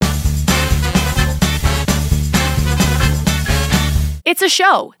It's a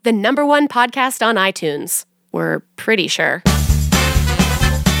Show, the #1 podcast on iTunes. We're pretty sure.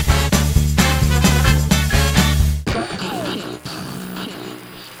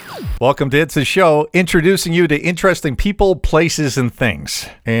 Welcome to It's a Show, introducing you to interesting people, places, and things.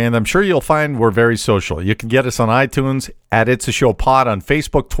 And I'm sure you'll find we're very social. You can get us on iTunes at It's a Show Pod on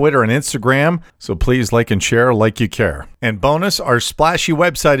Facebook, Twitter, and Instagram. So please like and share like you care. And bonus, our splashy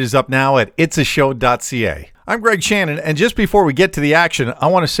website is up now at itsashow.ca. I'm Greg Shannon, and just before we get to the action, I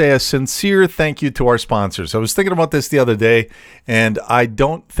want to say a sincere thank you to our sponsors. I was thinking about this the other day, and I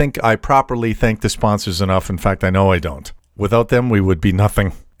don't think I properly thank the sponsors enough. In fact, I know I don't. Without them, we would be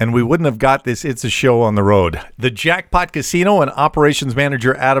nothing. And we wouldn't have got this It's a Show on the road. The Jackpot Casino and Operations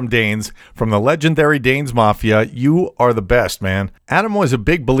Manager Adam Danes from the legendary Danes Mafia. You are the best, man. Adam was a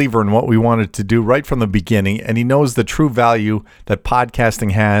big believer in what we wanted to do right from the beginning, and he knows the true value that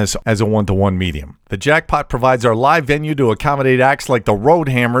podcasting has as a one-to-one medium. The Jackpot provides our live venue to accommodate acts like the Road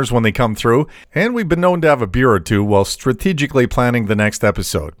Hammers when they come through, and we've been known to have a beer or two while strategically planning the next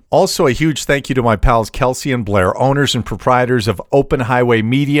episode. Also, a huge thank you to my pals Kelsey and Blair, owners and proprietors of Open Highway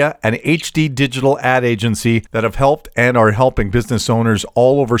Media, an HD digital ad agency that have helped and are helping business owners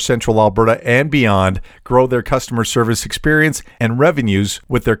all over Central Alberta and beyond grow their customer service experience and revenues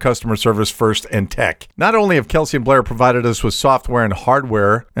with their customer service first and tech. Not only have Kelsey and Blair provided us with software and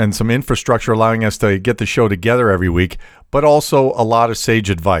hardware and some infrastructure allowing us to get the show together every week, but also a lot of sage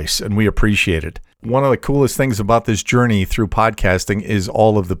advice, and we appreciate it. One of the coolest things about this journey through podcasting is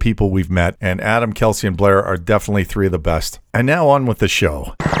all of the people we've met, and Adam, Kelsey, and Blair are definitely three of the best. And now on with the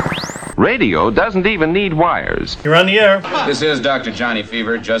show. Radio doesn't even need wires. You're on the air. This is Dr. Johnny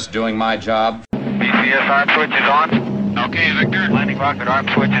Fever, just doing my job. BCS arm switch is on. Okay, Victor. Landing rocket arm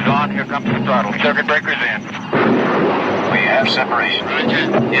switch is on. Here comes the throttle. Circuit breakers in. We have separation.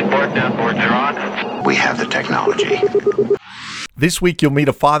 Roger. Inboard, downboard, they're on. We have the technology. This week, you'll meet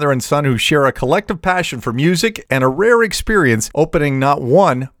a father and son who share a collective passion for music and a rare experience opening not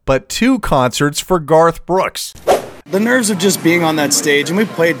one, but two concerts for Garth Brooks. The nerves of just being on that stage, and we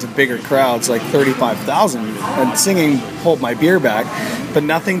played to bigger crowds, like 35,000, and singing Hold My Beer Back, but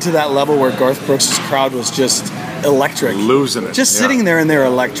nothing to that level where Garth Brooks' crowd was just electric. Losing it. Just sitting there and they're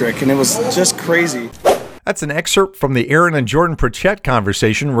electric, and it was just crazy. That's an excerpt from the Aaron and Jordan Pritchett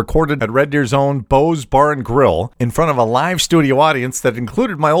conversation recorded at Red Deer's own Beau's Bar and Grill in front of a live studio audience that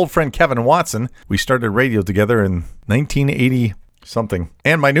included my old friend Kevin Watson. We started radio together in 1980 something.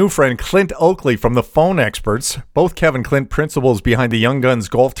 And my new friend Clint Oakley from the Phone Experts, both Kevin Clint principals behind the Young Guns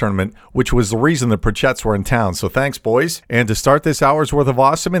golf tournament, which was the reason the Pritchetts were in town. So thanks, boys. And to start this hour's worth of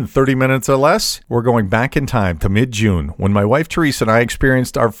awesome in 30 minutes or less, we're going back in time to mid-June when my wife Teresa and I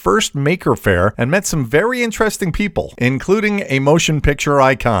experienced our first Maker Faire and met some very interesting people, including a motion picture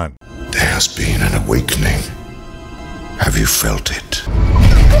icon. There has been an awakening. Have you felt it?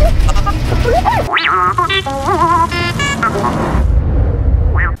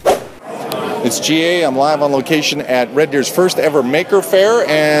 It's GA. I'm live on location at Red Deer's first ever Maker Faire.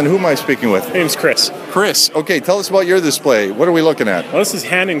 And who am I speaking with? My name's Chris. Chris. Okay, tell us about your display. What are we looking at? Well, this is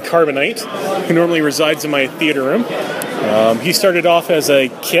Hannon Carbonite, who normally resides in my theater room. He started off as a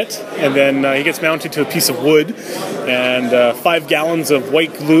kit, and then he gets mounted to a piece of wood, and 5 gallons of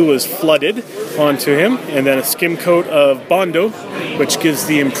white glue is flooded onto him, and then a skim coat of Bondo, which gives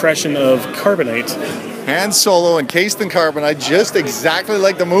the impression of carbonite. Han Solo encased in carbonite, just exactly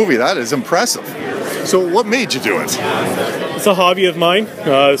like the movie. That is impressive. So what made you do it? It's a hobby of mine.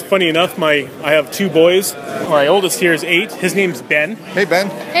 It's funny enough, I have 2 boys. My oldest here is 8. His name's Ben. Hey, Ben.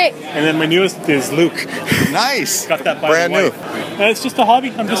 Hey. And then my newest is Luke. Nice. Got that by brand my new. wife. And it's just a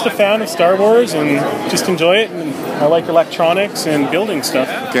hobby. I'm just a fan of Star Wars and just enjoy it. And I like electronics and building stuff.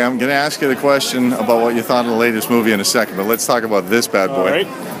 Okay, I'm going to ask you the question about what you thought of the latest movie in a second, but let's talk about this bad boy. All right.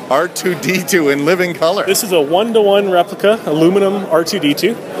 R2-D2 in living color. This is a 1-to-1 replica aluminum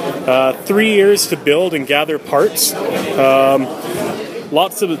R2-D2. 3 years to build and gather parts.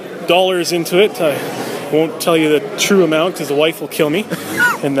 Lots of dollars into it. I won't tell you the true amount because the wife will kill me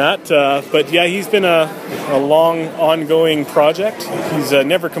in that. But yeah, he's been a long, ongoing project. He's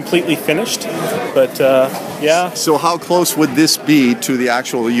never completely finished. But yeah. So how close would this be to the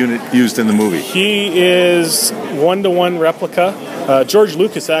actual unit used in the movie? He is 1-to-1 replica. George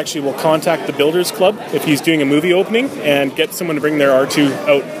Lucas actually will contact the Builders Club if he's doing a movie opening and get someone to bring their R2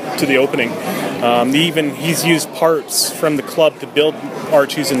 out to the opening. He's used parts from the club to build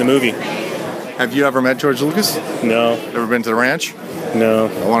R2s in the movie. Have you ever met George Lucas? No. Ever been to the ranch? No.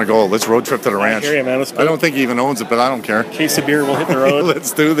 I want to go. Let's road trip to the ranch. I hear you, man. Let's go. I don't think he even owns it, but I don't care. Case of beer, we'll hit the road.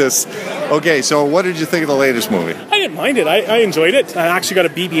 Let's do this. Okay, so what did you think of the latest movie? I didn't mind it. I enjoyed it. I actually got a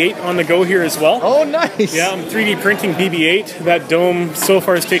BB-8 on the go here as well. Oh, nice. Yeah, I'm 3D printing BB-8. That dome so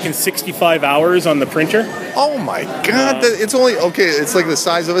far has taken 65 hours on the printer. Oh my God! It's only It's like the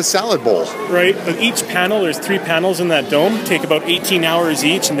size of a salad bowl. Right. But each panel, there's 3 panels in that dome, take about 18 hours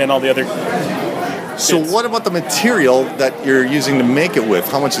each, and then all the other. So what about the material that you're using to make it with?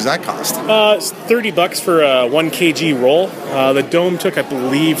 How much does that cost? It's $30 for a 1 kg roll. The dome took, I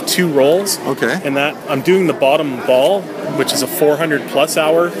believe, 2 rolls. Okay. And that I'm doing the bottom ball, which is a 400+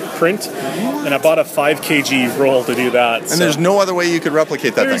 hour print, and I bought a 5 kg roll to do that. And there's no other way you could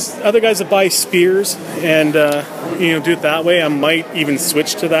replicate that There's thing. other guys that buy spears and do it that way. I might even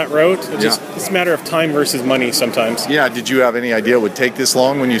switch to that route. It's a matter of time versus money sometimes. Yeah. Did you have any idea it would take this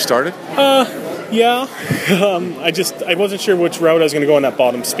long when you started? Yeah. I wasn't sure which route I was going to go on that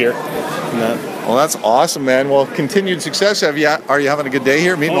bottom spear. Well, that's awesome, man. Well, continued success. Are you having a good day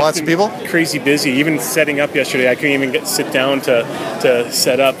here, meeting lots of people? Crazy busy. Even setting up yesterday, I couldn't even sit down to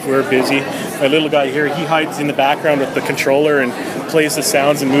set up. We're busy. My little guy here, he hides in the background with the controller and plays the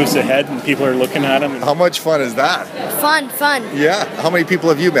sounds and moves ahead, and people are looking at him. How much fun is that? Fun. Yeah. How many people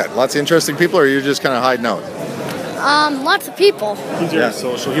have you met? Lots of interesting people, or are you just kind of hiding out? Lots of people. He's very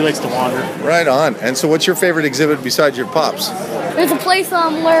social. He likes to wander. Right on. And so what's your favorite exhibit besides your pops? There's a place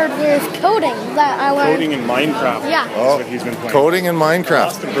where there's coding that I learned. Coding in Minecraft. Yeah. That's what he's been playing. Coding in I Minecraft.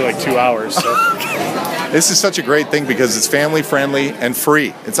 lost him for like 2 hours. So. This is such a great thing because it's family friendly and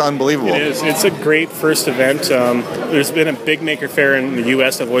free. It's unbelievable. It is. It's a great first event. There's been a big maker fair in the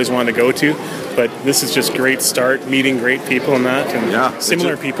U.S. I've always wanted to go to, but this is just great start, meeting great people and that, and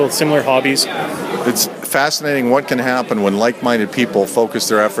similar people, similar hobbies. It's fascinating what can happen when like-minded people focus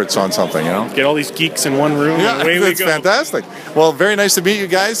their efforts on something, you know? Get all these geeks in one room, and away we that's go. Fantastic. Well, very nice to meet you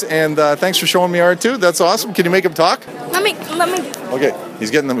guys, and thanks for showing me R2. That's awesome. Can you make him talk? Let me. Okay,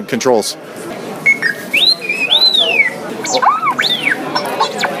 he's getting the controls.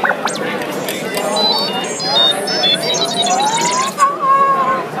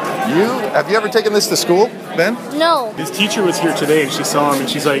 Have you ever taken this to school, Ben? No. His teacher was here today, and she saw him, and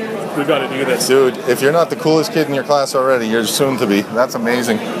she's like, "We got to do this." Dude, if you're not the coolest kid in your class already, you're soon to be. That's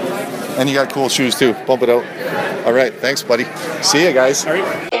amazing. And you got cool shoes too. Bump it out. All right, thanks, buddy. See you guys. All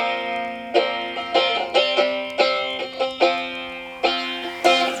right.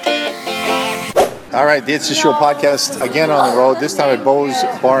 All right, the It's the Show podcast again on the road, this time at Beau's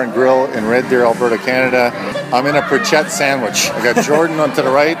Bar and Grill in Red Deer, Alberta, Canada. I'm in a Perchette sandwich. I got Jordan on to the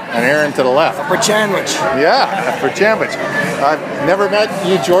right and Aaron to the left. A sandwich. Yeah, a Perchette sandwich. I've never met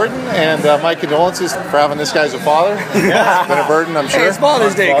you, Jordan, and my condolences for having this guy as a father. It's been a burden, I'm sure. Hey, it's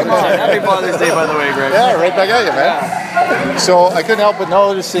Father's Day. Come on. Happy Father's Day, by the way, Greg. Yeah, right back at you, man. So I couldn't help but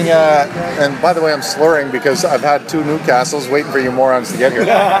noticing, and by the way, I'm slurring because I've had 2 Newcastles waiting for you morons to get here.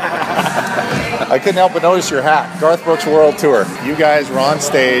 I couldn't help but notice your hat, Garth Brooks World Tour. You guys were on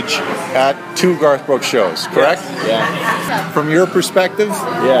stage at 2 Garth Brooks shows, correct? Yeah. From your perspective,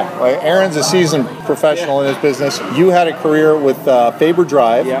 Yeah. Aaron's a seasoned professional in his business. You had a career with Faber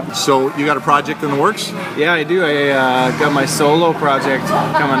Drive. Yeah. So you got a project in the works? Yeah, I do. I got my solo project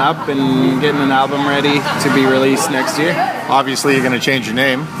coming up and getting an album ready to be released next year. Obviously, you're going to change your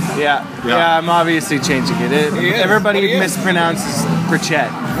name. Yeah, I'm obviously changing it. Everybody mispronounces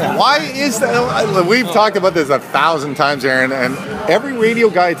Perchette. Why is that? We've talked about this 1,000 times, Aaron, and every radio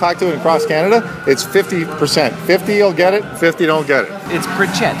guy I talk to across Canada, it's 50%. 50 will get it, 50 don't get it. It's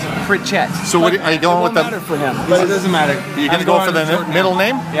Perchette. So what are you going with matter for him, but it doesn't matter. You're going to go for the middle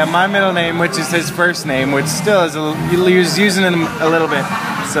name? Yeah, my middle name, which is his first name, which still is using it a little bit.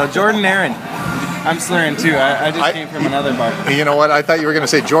 So Jordan Aaron. I'm slurring too. I just came from another bar. You know what? I thought you were going to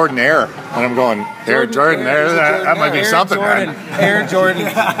say Jordan Air, and I'm going Air Jordan Air. That might be something, Jordan, man. Air Jordan.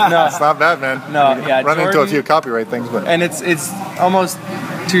 No, it's not bad, man. No, yeah. Run Jordan, into a few copyright things, but and it's almost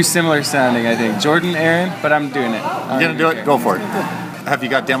too similar sounding. I think Jordan Aaron, but I'm doing it. You're gonna do it? Go for it. Have you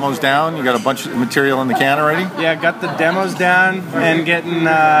got demos down? You got a bunch of material in the can already? Yeah, got the demos down and getting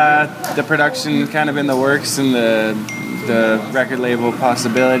the production kind of in the works and the record label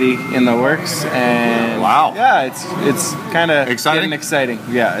possibility in the works. And wow, yeah, it's kind of exciting.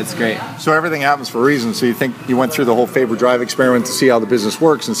 Yeah, it's great. So everything happens for a reason. So you think you went through the whole Faber Drive experiment to see how the business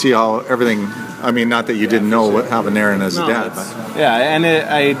works and see how everything. I mean, not that you didn't know what having Aaron as a dad, but yeah, and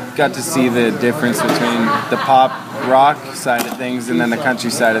I got to see the difference between the pop rock side of things and then the country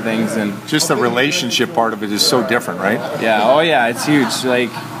side of things, and just the relationship part of it is so different, right? Yeah. Oh yeah, it's huge.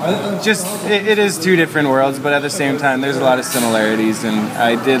 Like, just it is 2 different worlds, but at the same time, there's a lot of similarities, and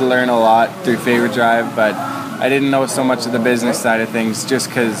I did learn a lot through Faber Drive, but I didn't know so much of the business side of things just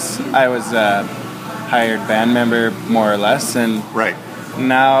because I was a hired band member more or less, and right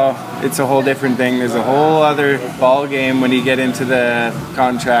now it's a whole different thing. There's a whole other ball game when you get into the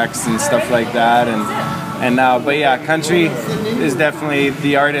contracts and stuff like that. And now, but yeah, country is definitely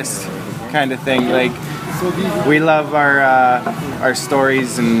the artist kind of thing. Like, we love our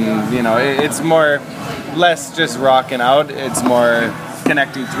stories, and you know, it's less just rocking out. It's more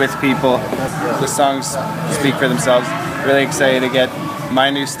connecting with people. The songs speak for themselves. Really excited to get my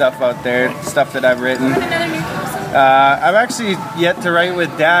new stuff out there, stuff that I've written. I've actually yet to write with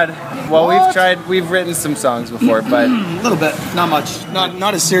Dad. Well, we've written some songs before, but a little bit, not much,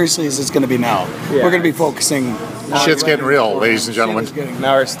 not as seriously as it's going to be now. Yeah. We're going to be focusing. Shit's getting real, ladies and gentlemen.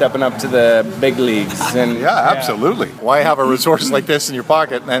 Now we're stepping up to the big leagues. And yeah, absolutely. Why have a resource like this in your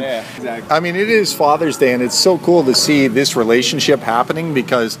pocket? And yeah, exactly. I mean, it is Father's Day, and it's so cool to see this relationship happening,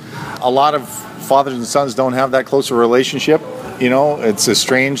 because a lot of fathers and sons don't have that close a relationship. You know, it's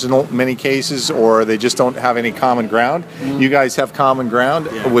estranged in many cases, or they just don't have any common ground. You guys have common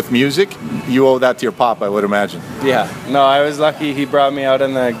ground with music. You owe that to your pop, I would imagine. Yeah. No, I was lucky. He brought me out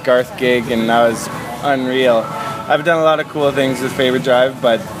on the Garth gig, and that was unreal. I've done a lot of cool things with Favorite Drive,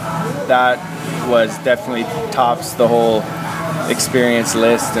 but that was definitely tops the whole experience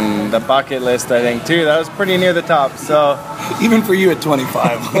list and the bucket list, I think, too. That was pretty near the top. So even for you at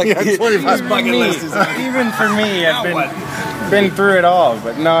 25, like, yeah, 25 bucket list is even for me, I've been through it all.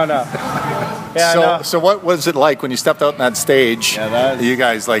 But no. Yeah, so what was it like when you stepped out on that stage? Yeah, you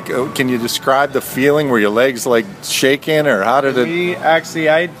guys, like, can you describe the feeling? Were your legs like shaking, or how did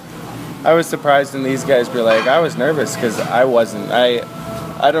it? I was surprised, and these guys were like, I was nervous because I wasn't.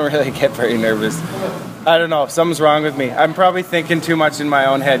 I don't really get very nervous. I don't know, something's wrong with me. I'm probably thinking too much in my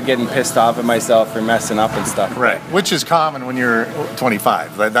own head, getting pissed off at myself for messing up and stuff. Right, which is common when you're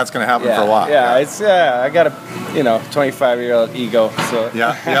 25. That's going to happen for a while. I got a 25-year-old ego. So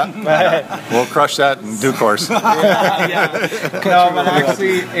yeah. We'll crush that in due course. No, but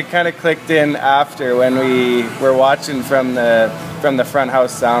actually, it kind of clicked in after when we were watching from the front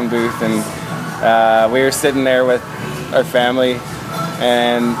house sound booth, and we were sitting there with our family.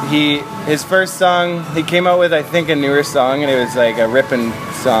 And his first song, he came out with, I think, a newer song, and it was like a ripping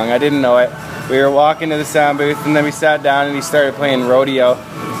song. I didn't know it. We were walking to the sound booth, and then we sat down, and he started playing Rodeo.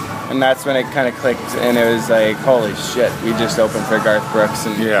 And that's when it kind of clicked, and it was like, holy shit, we just opened for Garth Brooks.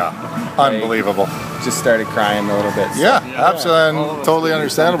 And unbelievable. Just started crying a little bit. So. Yeah, absolutely, totally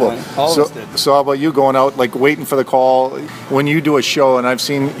understandable. So how about you going out, like waiting for the call? When you do a show, and I've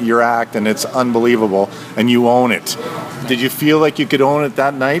seen your act, and it's unbelievable, and you own it. Did you feel like you could own it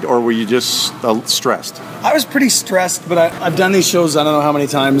that night, or were you just stressed? I was pretty stressed, but I've done these shows I don't know how many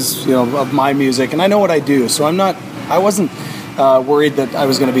times, of my music, and I know what I do, so I wasn't worried that I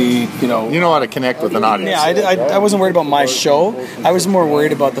was going to be, You know how to connect with an audience. Yeah, I wasn't worried about my show. I was more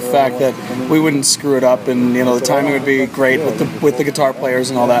worried about the fact that we wouldn't screw it up, and the timing would be great with the guitar players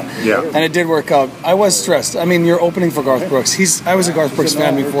and all that. Yeah. And it did work out. I was stressed. I mean, you're opening for Garth Brooks. I was a Garth Brooks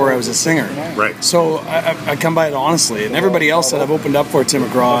fan before I was a singer. Right. So I come by it honestly, and everybody else that I've opened up for, Tim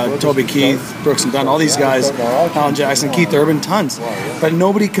McGraw, Toby Keith, Brooks and Dunn, all these guys, Alan Jackson, Keith Urban, tons. But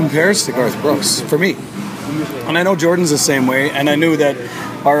nobody compares to Garth Brooks for me. And I know Jordan's the same way, and I knew that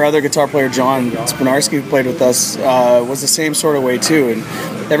our other guitar player, John Spinarski, who played with us, was the same sort of way too. And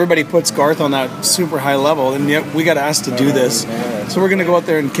everybody puts Garth on that super high level, and yet we got asked to do this. So we're going to go out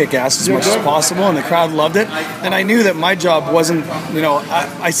there and kick ass as much as possible, and the crowd loved it. And I knew that my job wasn't,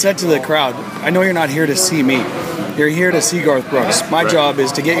 I said to the crowd, I know you're not here to see me. You're here to see Garth Brooks. My job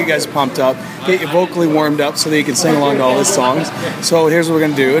is to get you guys pumped up, get you vocally warmed up so that you can sing along to all his songs. So here's what we're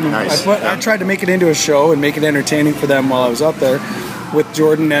going to do. And I tried to make it into a show and make it entertaining for them while I was up there with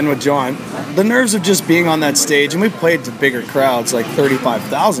Jordan and with John. The nerves of just being on that stage, and we played to bigger crowds, like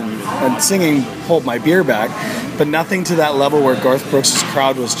 35,000, and singing Hold My Beer Back, but nothing to that level where Garth Brooks'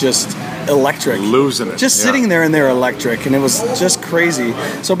 crowd was just electric. Losing it. Just sitting there, and they were electric, and it was just crazy.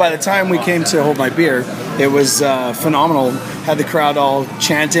 So by the time we came to Hold My Beer, it was phenomenal. Had the crowd all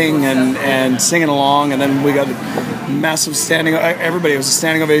chanting and singing along, and then we got a massive standing, everybody, it was a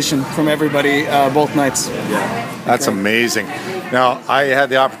standing ovation from everybody both nights. Yeah, that's amazing. Now, I had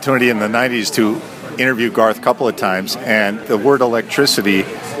the opportunity in the 90s to interview Garth a couple of times, and the word electricity,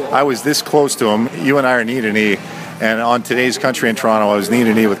 I was this close to him. You and I are knee to knee. And on Today's Country in Toronto, I was knee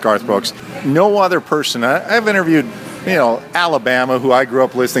to knee with Garth Brooks. No other person. I've interviewed, Alabama, who I grew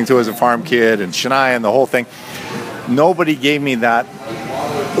up listening to as a farm kid, and Shania and the whole thing. Nobody gave me that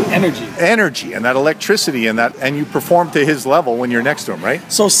energy and that electricity and you perform to his level when you're next to him,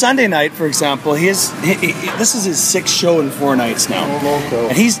 right? So Sunday night, for example, this is his 6th show in 4 nights now,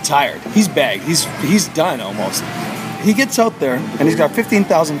 and he's tired. He's bagged. He's done almost. He gets out there, and he's got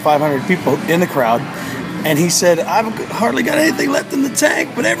 15,500 people in the crowd. And he said, I've hardly got anything left in the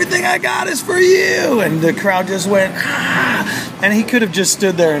tank, but everything I got is for you. And the crowd just went, ah. And he could have just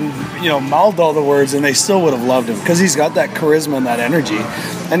stood there and, mouthed all the words, and they still would have loved him because he's got that charisma and that energy.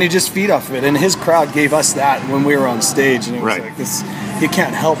 And he just feed off of it. And his crowd gave us that when we were on stage. And it was like this, you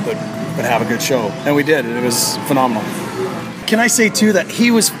can't help but have a good show. And we did. And it was phenomenal. Can I say, too, that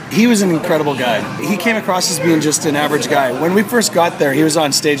he was an incredible guy. He came across as being just an average guy. When we first got there, he was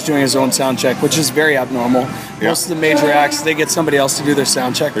on stage doing his own sound check, which is very abnormal. Yeah. Most of the major acts, they get somebody else to do their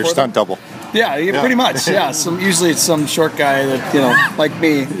sound check. Their stunt double. Yeah, pretty much. Yeah, usually it's some short guy that, like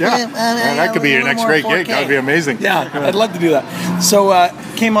me. Yeah, that could be your next great gig. That would be amazing. Yeah, I'd love to do that. So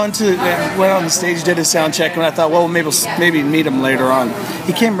went on the stage, did his sound check, and I thought, well, maybe meet him later on.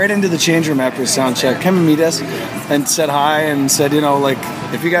 He came right into the change room after his sound check, came and meet us, and said hi, and said,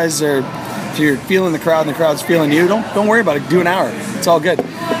 if you're feeling the crowd and the crowd's feeling you, don't worry about it. Do an hour. It's all good.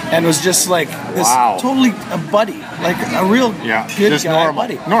 And was just like this, totally a buddy, like a real good guy,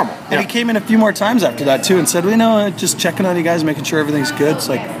 buddy. Normal. And he came in a few more times after that too, and said, just checking on you guys, making sure everything's good. It's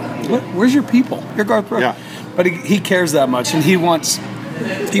like, where's your people? You're Garth Brooks. Yeah. But he cares that much, and he wants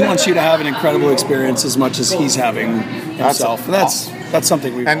you to have an incredible experience as much as he's having himself. That's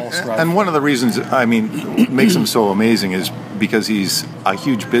something we've all strived for. And one of the reasons, makes him so amazing is because he's a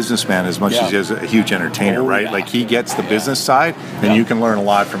huge businessman as much as he's a huge entertainer, right? Yeah. Like, he gets the business side, and you can learn a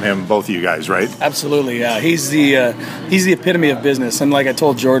lot from him, both of you guys, right? Absolutely, yeah. He's the epitome of business. And like I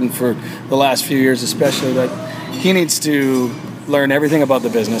told Jordan for the last few years especially, that he needs to learn everything about the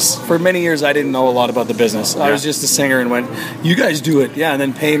business. For many years, I didn't know a lot about the business. I was just a singer and went, you guys do it, and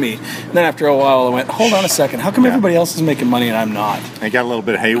then pay me. And then after a while, I went, hold on a second, how come everybody else is making money and I'm not? I got a little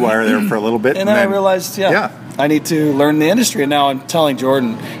bit haywire there for a little bit. And then I realized, I need to learn the industry. And now I'm telling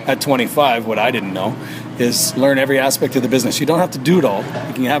Jordan at 25, what I didn't know is learn every aspect of the business. You don't have to do it all.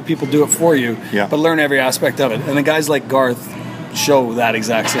 You can have people do it for you, but learn every aspect of it. And the guys like Garth show that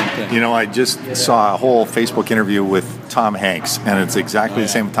exact same thing. I just saw a whole Facebook interview with Tom Hanks, and it's exactly the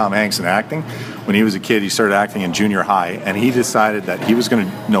same with Tom Hanks in acting. When he was a kid, he started acting in junior high, and he decided that he was going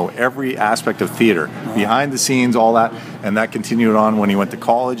to know every aspect of theater, behind the scenes, all that, and that continued on when he went to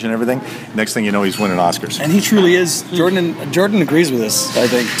college and everything. Next thing you know, he's winning Oscars. And he truly is. Jordan agrees with this, I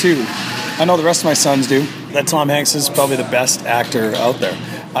think, too. I know the rest of my sons do, that Tom Hanks is probably the best actor out there.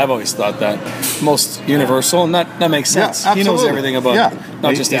 I've always thought that. Most universal, and that makes sense. Yeah, he knows everything about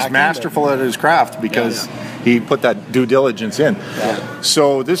not just acting. He's masterful at his craft because he put that due diligence in. Yeah.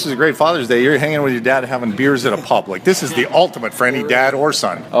 So this is a great Father's Day. You're hanging with your dad having beers at a pub. Like, this is the ultimate for any dad or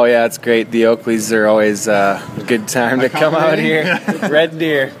son. Oh, yeah, it's great. The Oakleys are always a good time to come out here. Red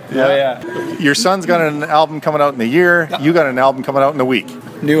Deer. Yeah. Oh, yeah. Your son's got an album coming out in a year. Yeah. You got an album coming out in a week.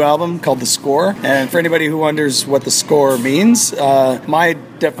 New album called The Score. And for anybody who wonders what the score means, my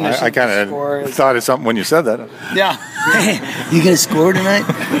definition I kind of thought of something when you said that. Yeah. Hey, you going to score tonight?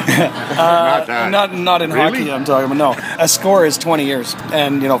 Not that. Not in hockey, I'm talking about. No. A score is 20 years.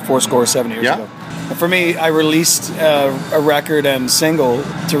 And, 7 years ago. For me, I released a record and single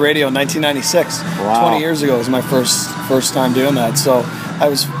to radio in 1996. Wow. 20 years ago was my first time doing that. So I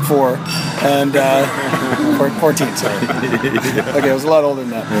was 4 and 14. Sorry. Okay, I was a lot older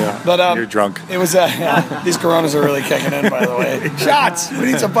than that. Yeah. But you're drunk. It was these Coronas are really kicking in, by the way. Shots. We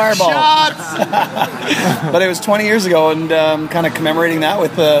need some Fireball. Shots. But it was 20 years ago, and kind of commemorating that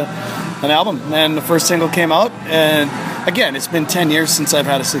with an album. And the first single came out, and again, it's been 10 years since I've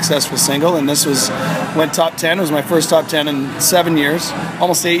had a successful single, and this went top 10. It was my first top 10 in 7 years,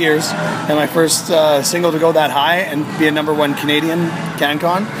 almost 8 years, and my first single to go that high and be a number 1 Canadian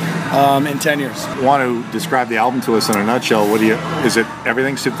CanCon in 10 years. Want to describe the album to us in a nutshell? Is it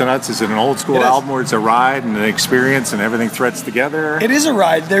everything soup to nuts? Is it an old school album where it's a ride and an experience and everything threads together? It is a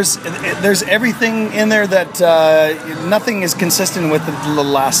ride. There's everything in there that nothing is consistent with the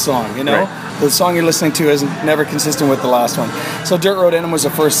last song, Right. The song you're listening to isn't never consistent with the last one. So Dirt Road in 'Em was the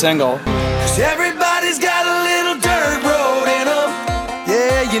first single. 'Cause everybody's got a little dirt road in 'em.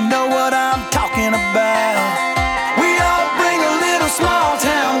 Yeah, you know what I'm talking about. We all bring a little small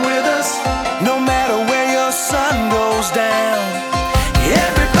town with us, no matter where your sun goes down.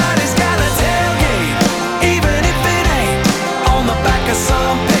 Everybody's got a tailgate, even if it ain't on the back of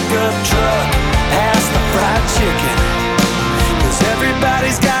some pickup truck. Ask the fried chicken, 'cause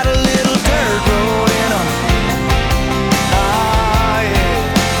everybody's got a little dirt road in 'em.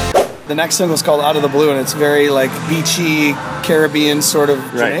 The next single is called Out of the Blue, and it's very like beachy, Caribbean sort of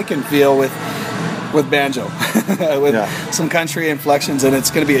Jamaican feel with banjo, with some country inflections, and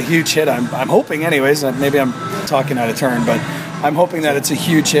it's going to be a huge hit. I'm hoping, anyways. Maybe I'm talking out of turn, but I'm hoping that it's a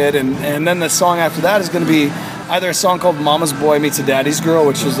huge hit. And then the song after that is going to be either a song called Mama's Boy Meets a Daddy's Girl,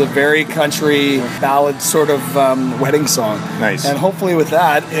 which is a very country ballad sort of wedding song. Nice. And hopefully with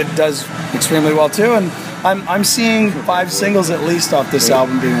that, it does extremely well too. And I'm seeing 5 singles at least off this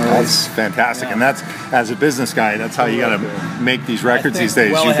album being released. That's fantastic, and that's, as a business guy, that's how you got to make these records these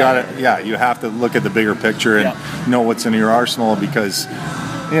days. well You ahead. got to, you have to look at the bigger picture and know what's in your arsenal, because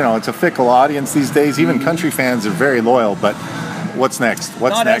it's a fickle audience these days. Even country fans are very loyal, but what's next?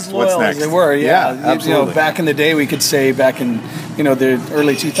 What's Not next? as loyal What's next? as they were. Yeah, absolutely. back in the day, we could say back in the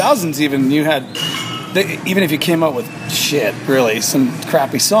early 2000s, even you had. Even if you came out with shit, really, some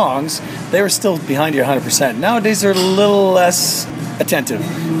crappy songs, they were still behind you 100%. Nowadays, they're a little less attentive.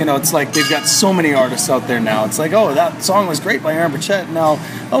 It's like they've got so many artists out there now. It's like, oh, that song was great by Aaron Burchett. Now,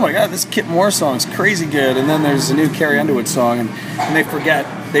 oh my God, this Kip Moore song's crazy good. And then there's a new Carrie Underwood song, and they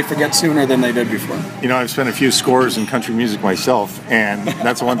forget sooner than they did before. I've spent a few scores in country music myself, and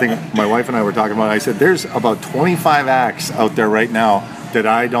that's one thing my wife and I were talking about. I said, there's about 25 acts out there right now that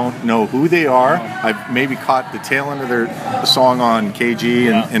I don't know who they are. I've maybe caught the tail end of their song on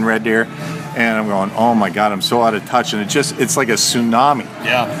KG in Red Deer, and I'm going, oh my God, I'm so out of touch. And it's like a tsunami.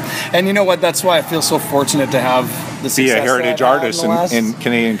 Yeah. And you know what? That's why I feel so fortunate to have the success Be a heritage that I've had artist in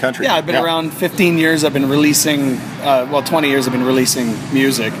Canadian country. Yeah, I've been around 15 years. I've been releasing, 20 years I've been releasing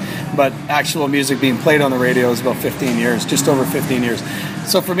music, but actual music being played on the radio is about 15 years, just over 15 years.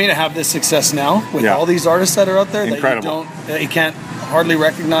 So for me to have this success now with all these artists that are out there Incredible. that you can't hardly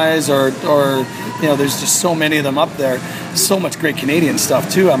recognize or there's just so many of them up there. So much great Canadian stuff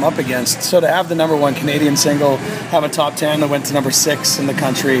too I'm up against. So to have the #1 Canadian single, have a top 10 that went to number 6 in the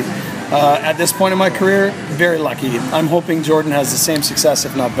country, at this point in my career, very lucky. I'm hoping Jordan has the same success,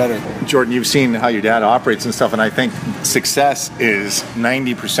 if not better. Jordan, you've seen how your dad operates and stuff, and I think success is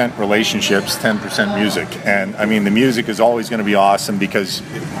 90% relationships, 10% music. And I mean, the music is always going to be awesome because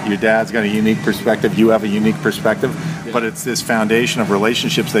your dad's got a unique perspective, you have a unique perspective, but it's this foundation of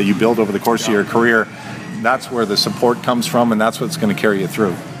relationships that you build over the course of your career. That's where the support comes from, and that's what's going to carry you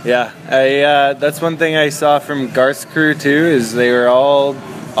through. Yeah, that's one thing I saw from Garth's crew too, is they were all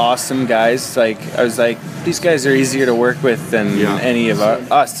awesome guys. Like, I was like, these guys are easier to work with than any of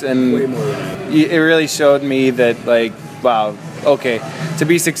us, and it really showed me that, like, wow, okay, to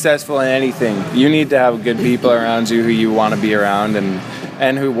be successful in anything, you need to have good people around you who you want to be around,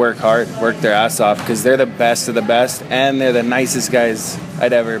 and who work hard, work their ass off, because they're the best of the best, and they're the nicest guys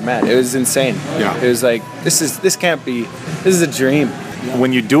I'd ever met. It was insane. Yeah. It was like, this is a dream.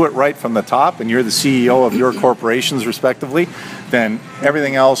 When you do it right from the top and you're the CEO of your corporations respectively, then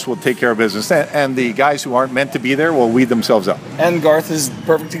everything else will take care of business. And the guys who aren't meant to be there will weed themselves out. And Garth is a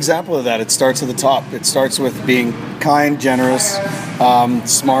perfect example of that. It starts at the top. It starts with being kind, generous,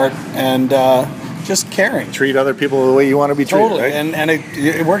 smart, and just caring. Treat other people the way you want to be treated. Totally, right? and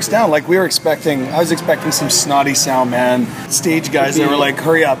it works down. Like I was expecting some snotty sound man stage guys that were like,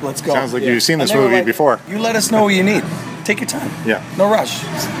 hurry up, let's go. Sounds like you've seen this And they were movie like, before. You let us know what you need. Take your time. Yeah. No rush.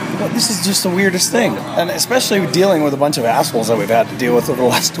 But this is just the weirdest thing. And especially dealing with a bunch of assholes that we've had to deal with over the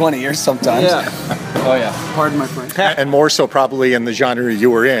last 20 years sometimes. Yeah. Oh, yeah. Pardon my French. And more so probably in the genre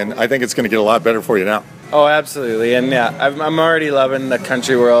you were in. I think it's going to get a lot better for you now. Oh, absolutely. And yeah, I'm already loving the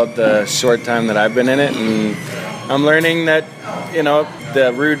country world the short time that I've been in it. And I'm learning that,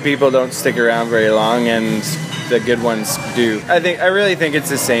 the rude people don't stick around very long, and the good ones do. I really think it's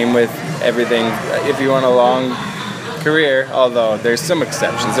the same with everything. If you want a long career, although there's some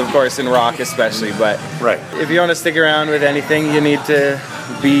exceptions, of course, in rock especially, but if you want to stick around with anything, you need to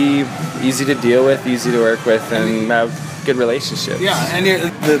be easy to deal with, easy to work with, and have good relationships. Yeah, and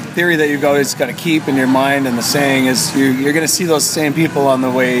the theory that you've always got to keep in your mind, and the saying is you're going to see those same people on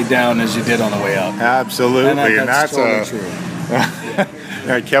the way down as you did on the way up. Absolutely, and that's totally true.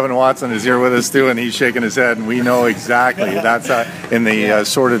 Kevin Watson is here with us too, and he's shaking his head, and we know exactly. That's in the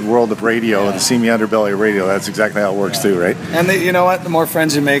sordid world of radio, the seamy underbelly of radio. That's exactly how it works too, right? And you know what? The more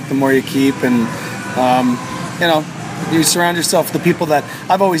friends you make, the more you keep, and you surround yourself with the people that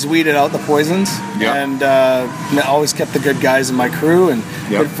I've always weeded out the poisons, and always kept the good guys in my crew and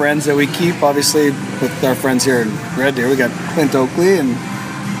good friends that we keep. Obviously, with our friends here in Red Deer, we got Clint Oakley and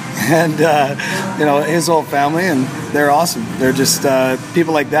his whole family, and they're awesome. They're just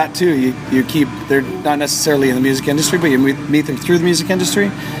people like that too. You keep. They're not necessarily in the music industry, but you meet them through the music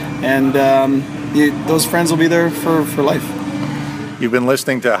industry, and those friends will be there for life. You've been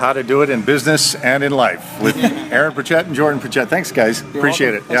listening to How to Do It in Business and in Life with Aaron Burchett and Jordan Burchett. Thanks, guys.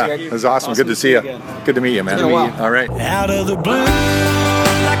 Appreciate it. Thanks, yeah, Greg. it was awesome. Good to see you. Good to meet you, man. It's been a while. All right. Out of the blue,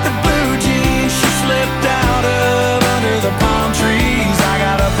 like the blue jeans she slipped out of under the palm trees. I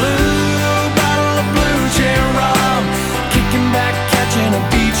got a blue bottle of blue chair rum, kicking back, catching a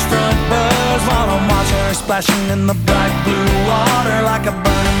beachfront buzz while I'm watching her splashing in the bright blue water like a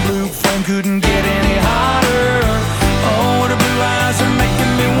burning blue flame couldn't get any hotter. Oh, what her blue eyes are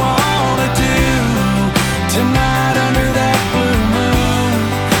making me wanna do tonight under that blue moon.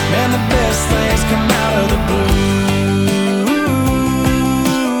 Man, the best things come out of the blue.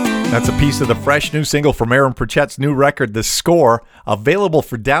 That's a piece of the fresh new single from Aaron Pritchett's new record, The Score, available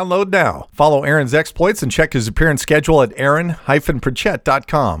for download now. Follow Aaron's exploits and check his appearance schedule at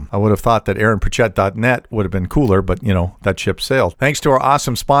aaron-pritchett.com. I would have thought that aaronpritchett.net would have been cooler, but, you know, that ship sailed. Thanks to our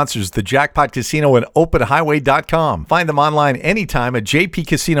awesome sponsors, the Jackpot Casino and openhighway.com. Find them online anytime at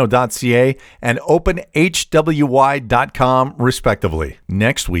jpcasino.ca and openhwy.com, respectively.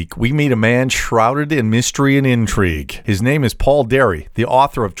 Next week, we meet a man shrouded in mystery and intrigue. His name is Paul Derry, the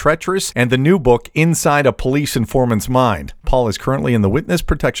author of Treacherous and the new book, Inside a Police Informant's Mind. Paul is currently in the Witness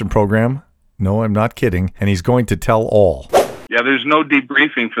Protection Program. No, I'm not kidding. And he's going to tell all. Yeah, there's no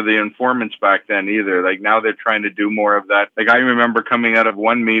debriefing for the informants back then either. Like now they're trying to do more of that. Like I remember coming out of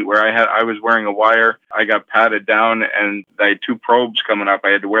one meet where I was wearing a wire. I got patted down and I had two probes coming up.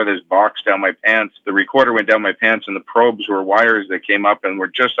 I had to wear this box down my pants. The recorder went down my pants and the probes were wires that came up and were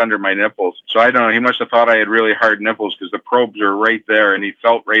just under my nipples. So I don't know. He must have thought I had really hard nipples because the probes were right there and he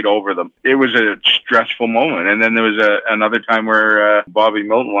felt right over them. It was a stressful moment. And then there was another time where Bobby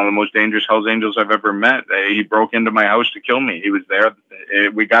Milton, one of the most dangerous Hells Angels I've ever met, he broke into my house to kill me. He was there.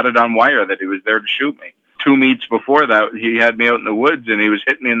 We got it on wire that he was there to shoot me. 2 meets before that, he had me out in the woods and he was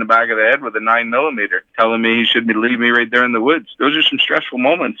hitting me in the back of the head with a 9mm, telling me he should leave me right there in the woods. Those are some stressful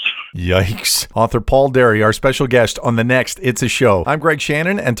moments. Yikes. Author Paul Derry, our special guest on the next It's a Show. I'm Greg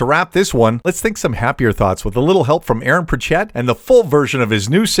Shannon, and to wrap this one, let's think some happier thoughts with a little help from Aaron Pritchett and the full version of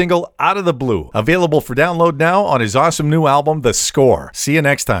his new single, Out of the Blue. Available for download now on his awesome new album, The Score. See you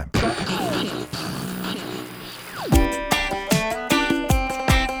next time.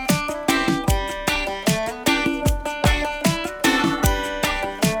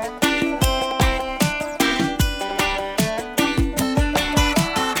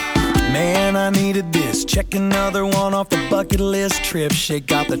 Check another one off the bucket list trip.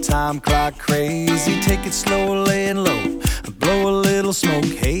 Shake out the time clock crazy. Take it slow, lay it low. Blow a little smoke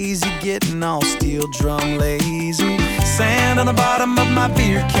hazy. Getting all steel drum lazy. Sand on the bottom of my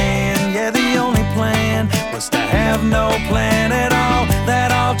beer can. Yeah, the only plan was to have no plan at all.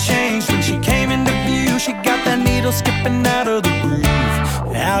 That all changed when she came into view. She got that needle skipping out of the groove.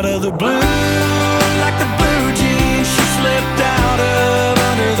 Out of the blue, like the blue jeans she slipped out of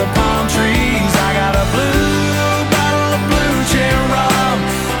under the palm trees. I got a blue bottle of blue cherry rum,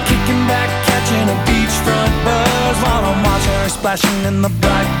 kicking back, catching a beachfront buzz while I'm watching her splashing in the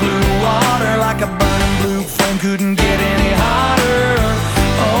bright blue water like a burning blue flame couldn't get any hotter.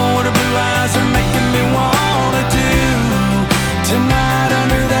 Oh, what her blue eyes are making me wanna do tonight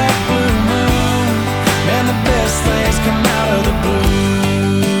under that blue moon. Man, the best things come out of the blue.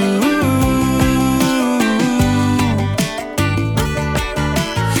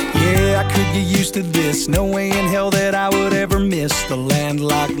 Get used to this, no way in hell that I would ever miss the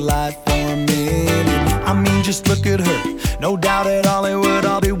landlocked life for a minute. I mean, just look at her, no doubt at all it would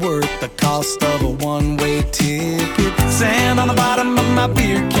all be worth the cost of a one-way ticket. Sand on the bottom of my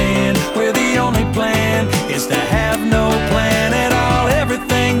beer can, where the only plan is to have no plan at all.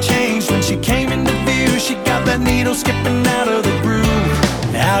 Everything changed when she came into view. She got that needle skipping out of the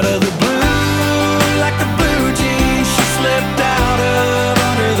groove. Out of the blue, like the blue jeans she slipped out of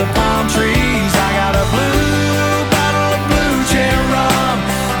under the palm trees. I got a blue bottle of blue cherry rum,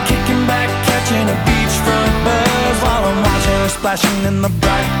 kicking back, catching a beachfront buzz while I'm watching her splashing in the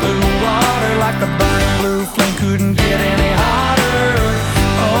bright blue water like the burning blue flame couldn't get any hotter.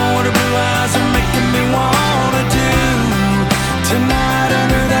 Oh, what her blue eyes are making me wanna do tonight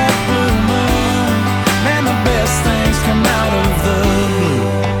under that blue moon. Man, the best things come out of the blue.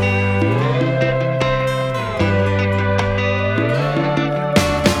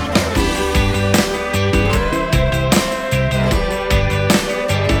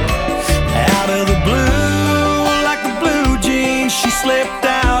 Slipped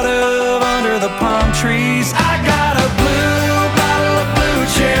out of under the palm trees. I got a blue bottle of blue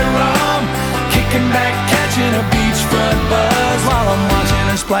cherry rum, kicking back, catching a beachfront buzz while I'm watching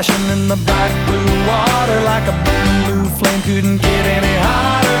her splashing in the bright blue water like a burning blue flame couldn't get any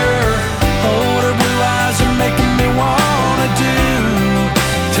hotter. Oh, what her blue eyes are making me wanna do